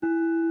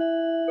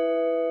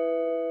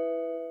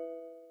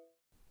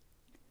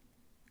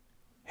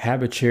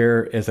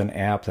HabitShare is an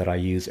app that I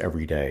use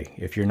every day.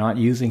 If you're not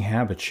using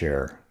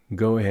HabitShare,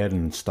 go ahead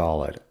and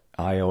install it,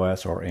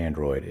 iOS or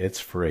Android. It's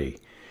free.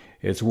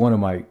 It's one of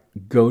my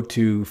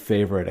go-to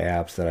favorite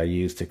apps that I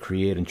use to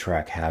create and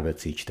track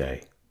habits each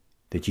day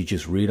that you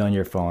just read on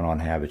your phone on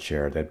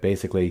HabitShare that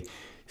basically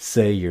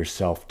say your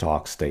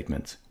self-talk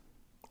statements.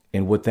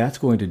 And what that's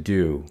going to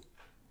do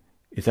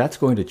is that's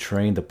going to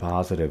train the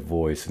positive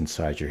voice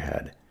inside your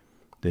head,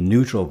 the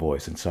neutral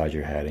voice inside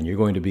your head, and you're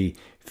going to be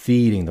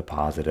feeding the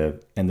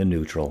positive and the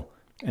neutral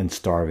and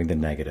starving the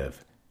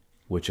negative,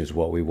 which is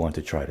what we want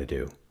to try to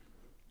do.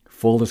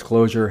 Full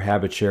disclosure,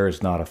 HabitShare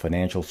is not a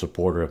financial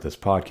supporter of this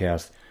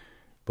podcast,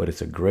 but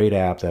it's a great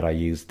app that I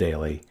use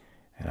daily,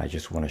 and I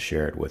just want to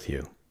share it with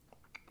you.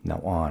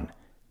 Now on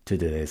to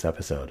today's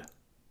episode.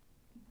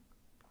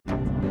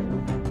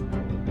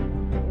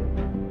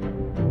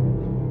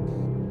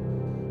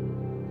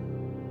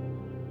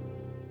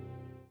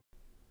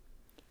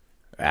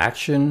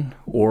 Action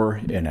or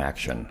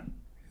inaction?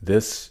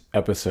 This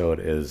episode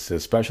is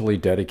especially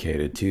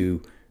dedicated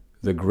to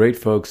the great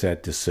folks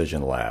at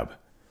Decision Lab.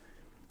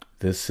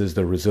 This is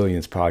the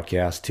Resilience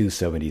Podcast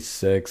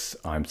 276.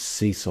 I'm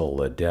Cecil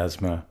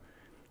Ledesma,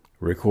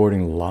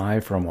 recording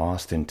live from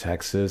Austin,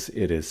 Texas.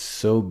 It is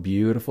so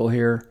beautiful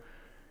here.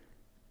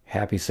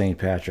 Happy St.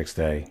 Patrick's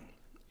Day.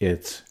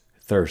 It's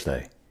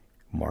Thursday,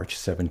 March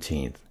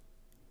 17th.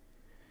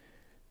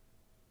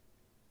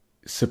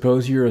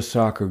 Suppose you're a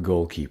soccer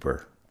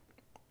goalkeeper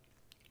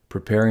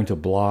preparing to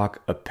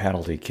block a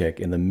penalty kick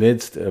in the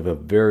midst of a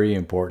very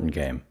important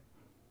game.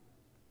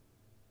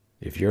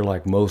 If you're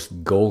like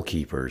most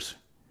goalkeepers,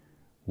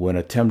 when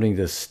attempting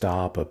to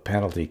stop a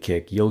penalty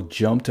kick, you'll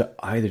jump to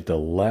either the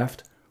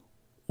left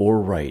or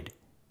right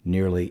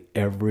nearly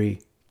every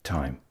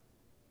time.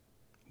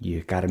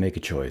 You got to make a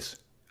choice,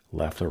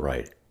 left or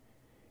right.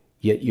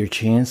 Yet your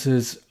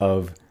chances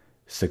of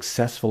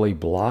successfully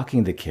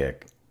blocking the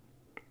kick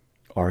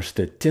are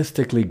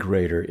statistically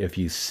greater if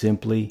you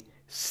simply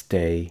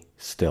stay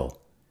still.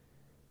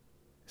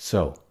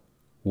 So,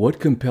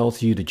 what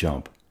compels you to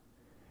jump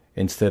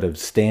instead of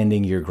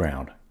standing your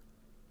ground?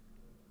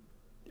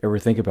 Ever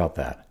think about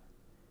that?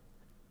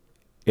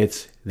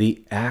 It's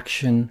the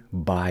action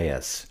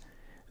bias,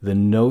 the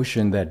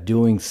notion that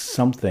doing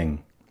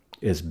something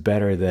is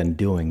better than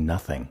doing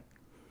nothing.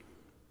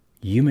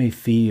 You may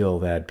feel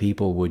that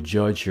people would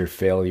judge your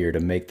failure to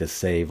make the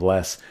save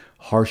less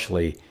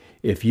harshly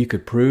if you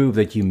could prove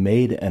that you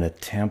made an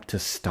attempt to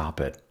stop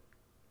it.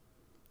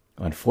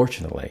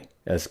 Unfortunately,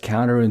 as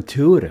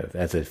counterintuitive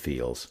as it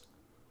feels,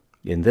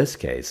 in this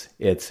case,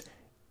 it's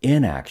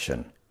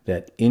inaction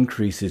that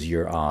increases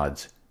your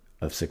odds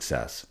of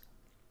success.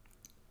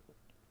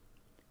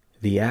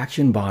 The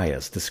action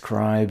bias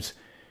describes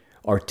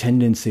our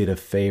tendency to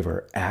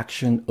favor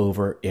action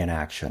over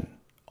inaction,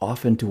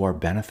 often to our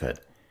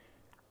benefit.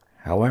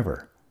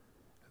 However,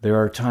 there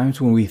are times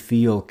when we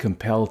feel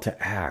compelled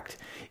to act,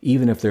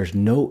 even if there's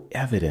no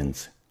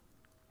evidence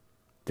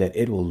that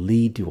it will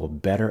lead to a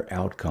better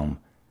outcome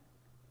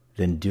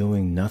than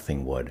doing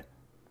nothing would.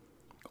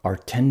 Our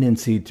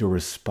tendency to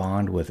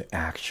respond with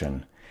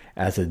action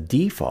as a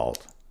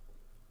default,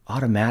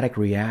 automatic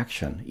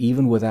reaction,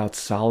 even without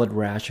solid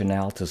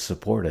rationale to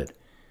support it,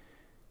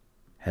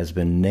 has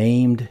been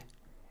named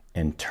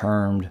and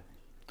termed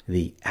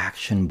the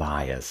action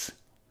bias.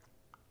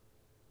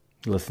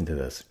 Listen to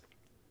this.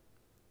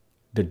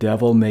 The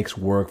devil makes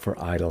work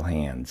for idle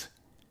hands.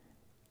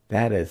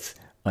 That is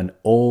an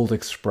old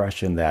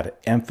expression that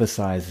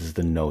emphasizes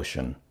the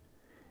notion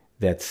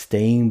that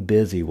staying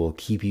busy will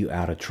keep you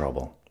out of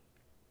trouble.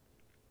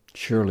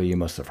 Surely you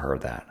must have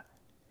heard that.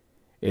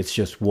 It's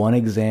just one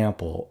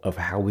example of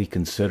how we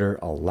consider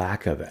a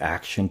lack of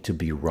action to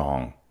be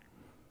wrong.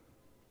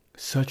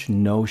 Such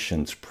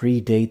notions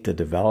predate the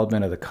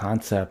development of the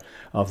concept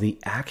of the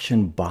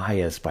action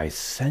bias by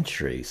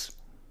centuries.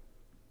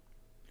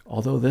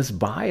 Although this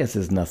bias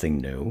is nothing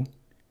new,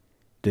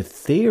 the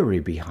theory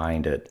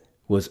behind it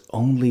was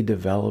only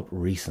developed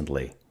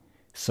recently.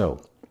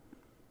 So,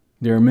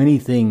 there are many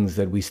things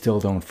that we still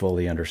don't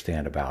fully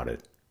understand about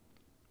it.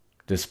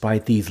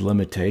 Despite these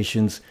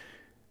limitations,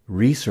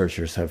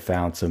 researchers have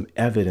found some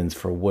evidence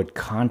for what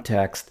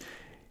context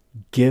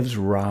gives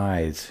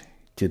rise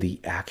to the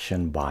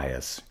action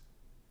bias.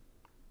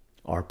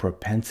 Our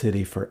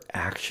propensity for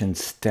action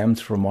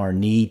stems from our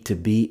need to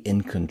be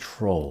in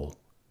control.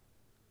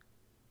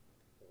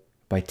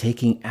 By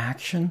taking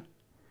action,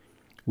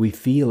 we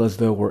feel as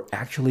though we're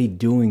actually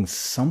doing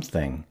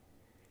something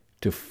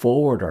to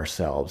forward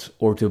ourselves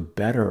or to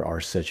better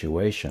our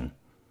situation.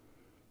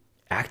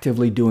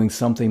 Actively doing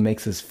something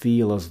makes us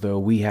feel as though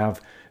we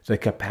have the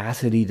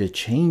capacity to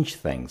change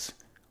things,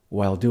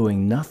 while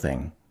doing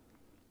nothing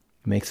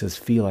makes us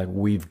feel like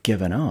we've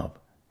given up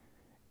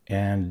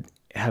and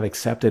have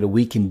accepted that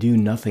we can do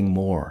nothing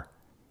more.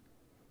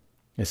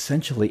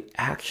 Essentially,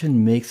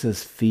 action makes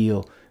us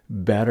feel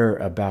better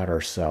about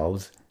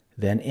ourselves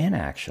than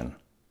inaction,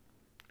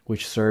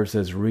 which serves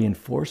as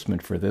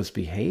reinforcement for this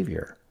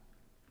behavior.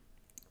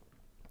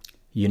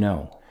 You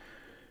know,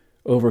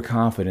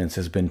 Overconfidence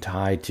has been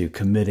tied to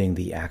committing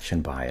the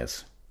action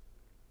bias.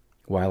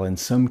 While in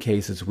some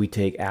cases we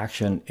take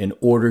action in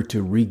order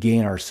to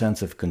regain our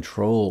sense of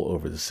control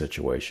over the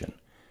situation,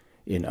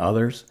 in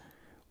others,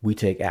 we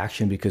take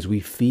action because we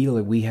feel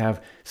that we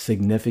have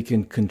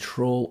significant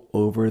control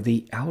over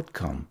the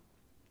outcome.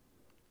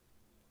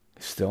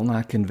 Still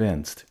not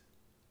convinced?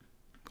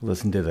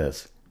 Listen to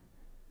this.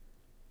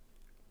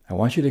 I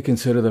want you to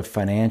consider the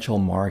financial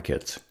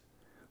markets,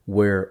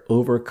 where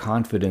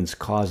overconfidence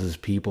causes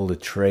people to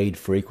trade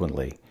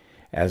frequently,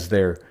 as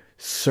they're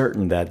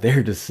certain that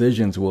their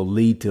decisions will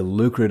lead to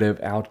lucrative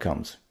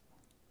outcomes.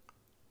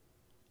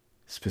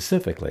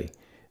 Specifically,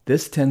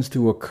 this tends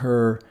to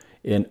occur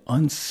in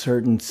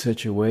uncertain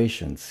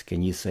situations,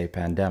 can you say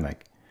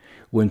pandemic,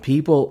 when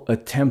people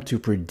attempt to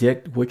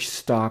predict which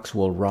stocks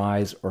will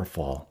rise or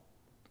fall.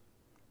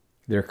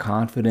 Their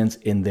confidence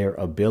in their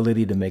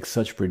ability to make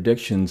such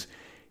predictions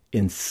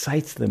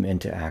incites them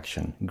into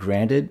action.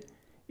 Granted,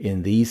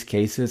 in these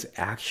cases,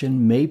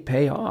 action may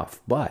pay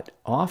off, but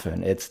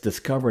often it's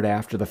discovered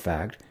after the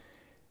fact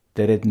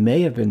that it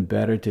may have been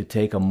better to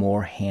take a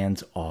more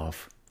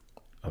hands-off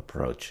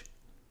approach.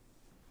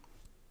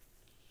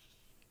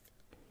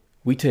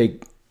 We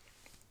equate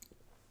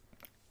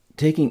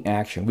taking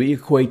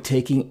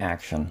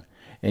action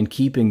and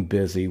keeping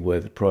busy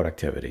with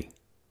productivity,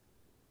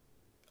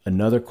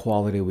 another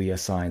quality we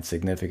assign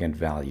significant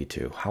value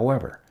to.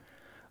 However,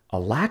 a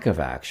lack of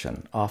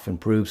action often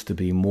proves to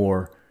be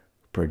more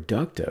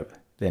productive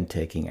than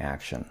taking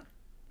action.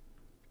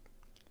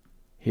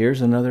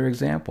 Here's another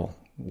example.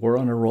 We're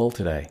on a roll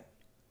today.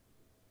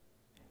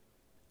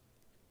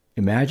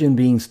 Imagine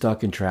being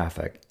stuck in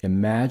traffic.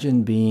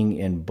 Imagine being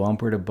in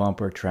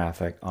bumper-to-bumper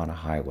traffic on a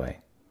highway.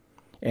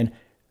 And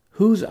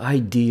whose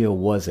idea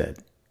was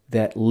it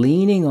that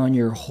leaning on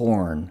your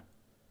horn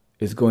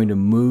is going to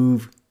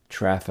move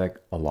traffic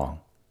along?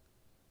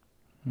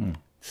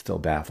 Still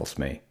baffles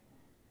me.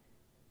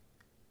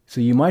 So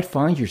you might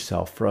find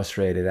yourself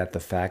frustrated at the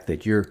fact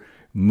that you're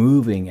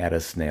moving at a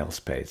snail's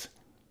pace,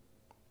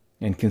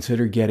 and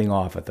consider getting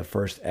off at the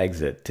first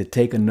exit to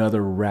take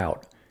another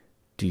route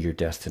to your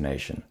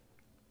destination.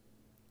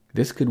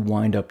 This could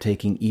wind up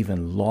taking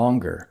even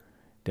longer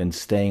than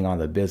staying on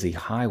the busy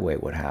highway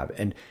would have,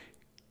 and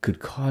could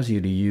cause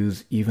you to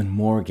use even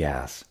more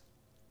gas.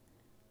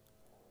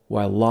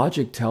 While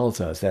logic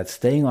tells us that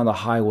staying on the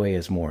highway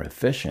is more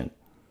efficient,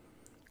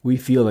 we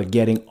feel that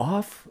getting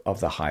off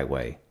of the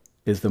highway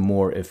is the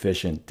more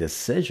efficient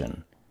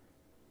decision.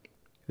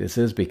 This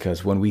is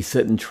because when we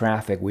sit in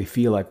traffic, we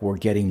feel like we're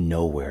getting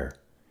nowhere,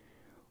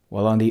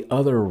 while on the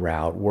other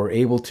route, we're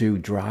able to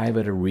drive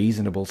at a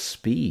reasonable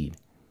speed.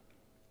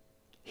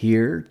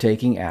 Here,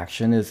 taking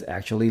action is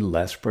actually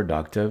less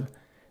productive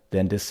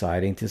than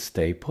deciding to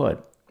stay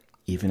put,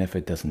 even if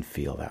it doesn't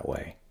feel that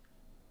way.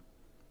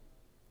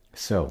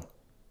 So,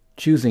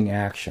 choosing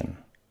inaction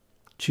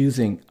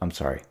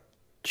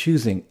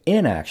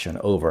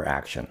over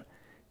action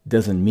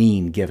doesn't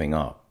mean giving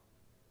up.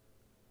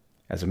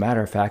 As a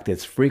matter of fact,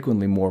 it's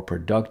frequently more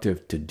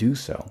productive to do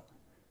so.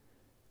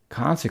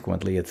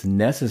 Consequently, it's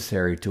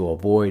necessary to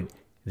avoid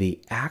the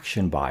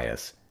action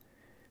bias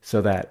so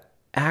that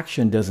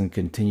action doesn't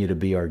continue to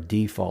be our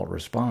default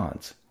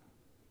response.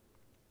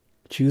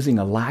 Choosing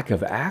a lack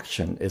of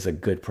action is a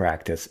good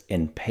practice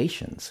in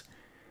patience,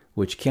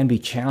 which can be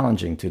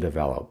challenging to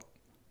develop.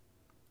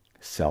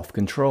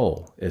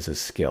 Self-control is a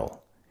skill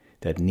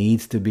that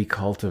needs to be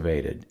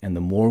cultivated, and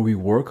the more we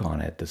work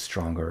on it, the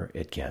stronger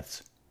it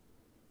gets.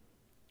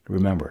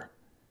 Remember,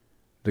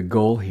 the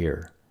goal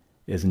here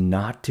is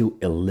not to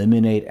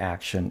eliminate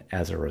action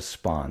as a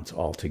response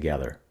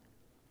altogether.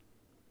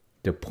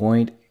 The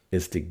point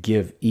is to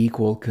give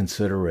equal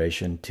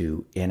consideration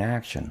to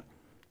inaction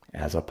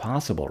as a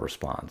possible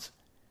response,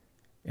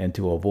 and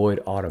to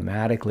avoid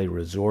automatically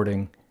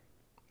resorting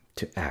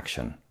to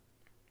action.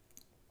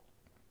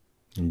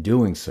 In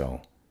doing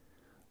so,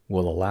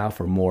 will allow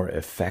for more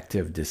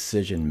effective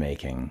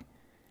decision-making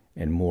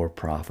and more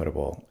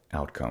profitable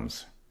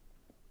outcomes.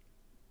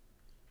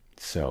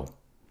 So,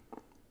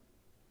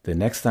 the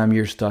next time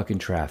you're stuck in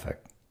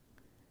traffic,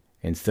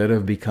 instead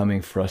of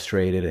becoming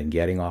frustrated and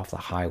getting off the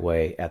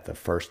highway at the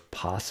first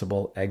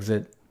possible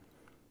exit,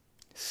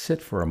 sit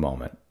for a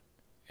moment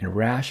and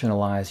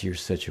rationalize your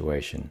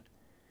situation,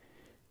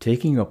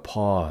 taking a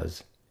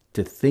pause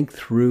to think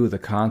through the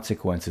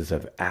consequences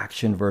of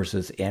action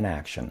versus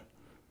inaction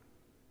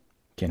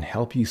can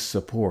help you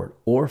support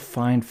or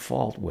find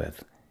fault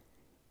with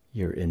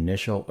your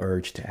initial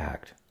urge to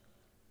act.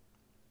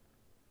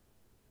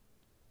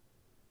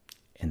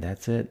 And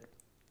that's it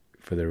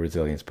for the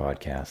Resilience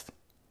Podcast.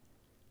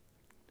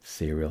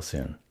 See you real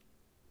soon.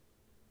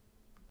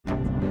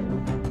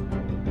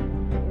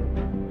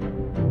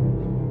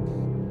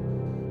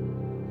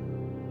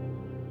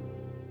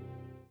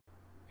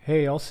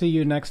 Hey, I'll see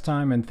you next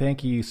time, and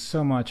thank you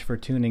so much for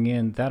tuning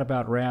in. That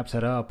about wraps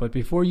it up. But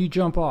before you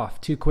jump off,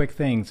 two quick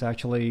things,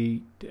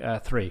 actually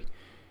three.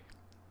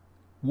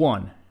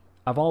 One,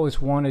 I've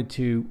always wanted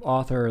to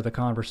author the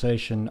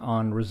conversation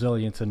on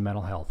resilience and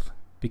mental health,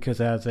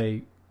 because as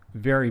a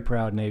very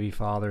proud Navy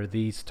father,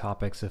 these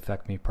topics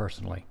affect me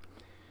personally.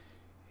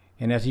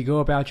 And as you go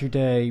about your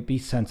day, be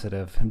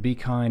sensitive and be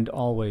kind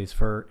always,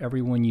 for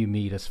everyone you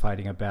meet is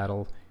fighting a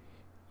battle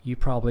you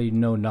probably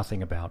know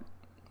nothing about.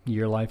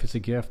 Your life is a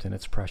gift and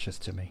it's precious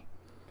to me.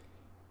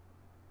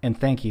 And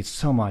thank you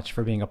so much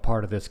for being a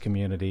part of this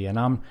community. And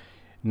I'm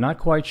not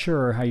quite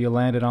sure how you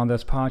landed on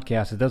this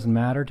podcast. It doesn't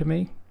matter to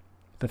me.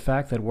 The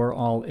fact that we're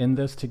all in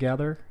this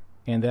together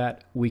and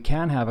that we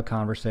can have a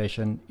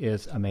conversation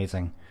is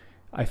amazing.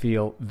 I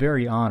feel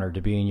very honored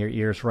to be in your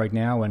ears right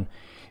now, and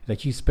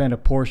that you spend a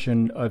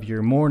portion of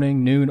your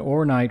morning, noon,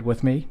 or night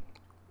with me.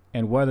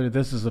 And whether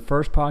this is the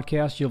first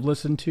podcast you've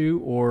listened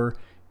to or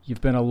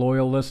you've been a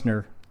loyal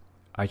listener,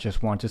 I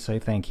just want to say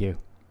thank you.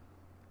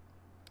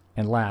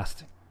 And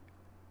last,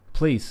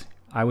 please,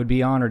 I would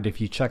be honored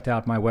if you checked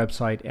out my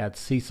website at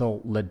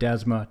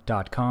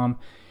cecilledesma.com.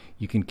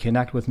 You can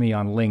connect with me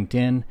on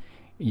LinkedIn.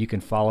 You can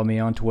follow me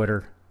on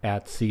Twitter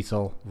at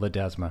Cecil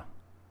Ledesma.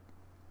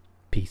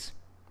 Peace.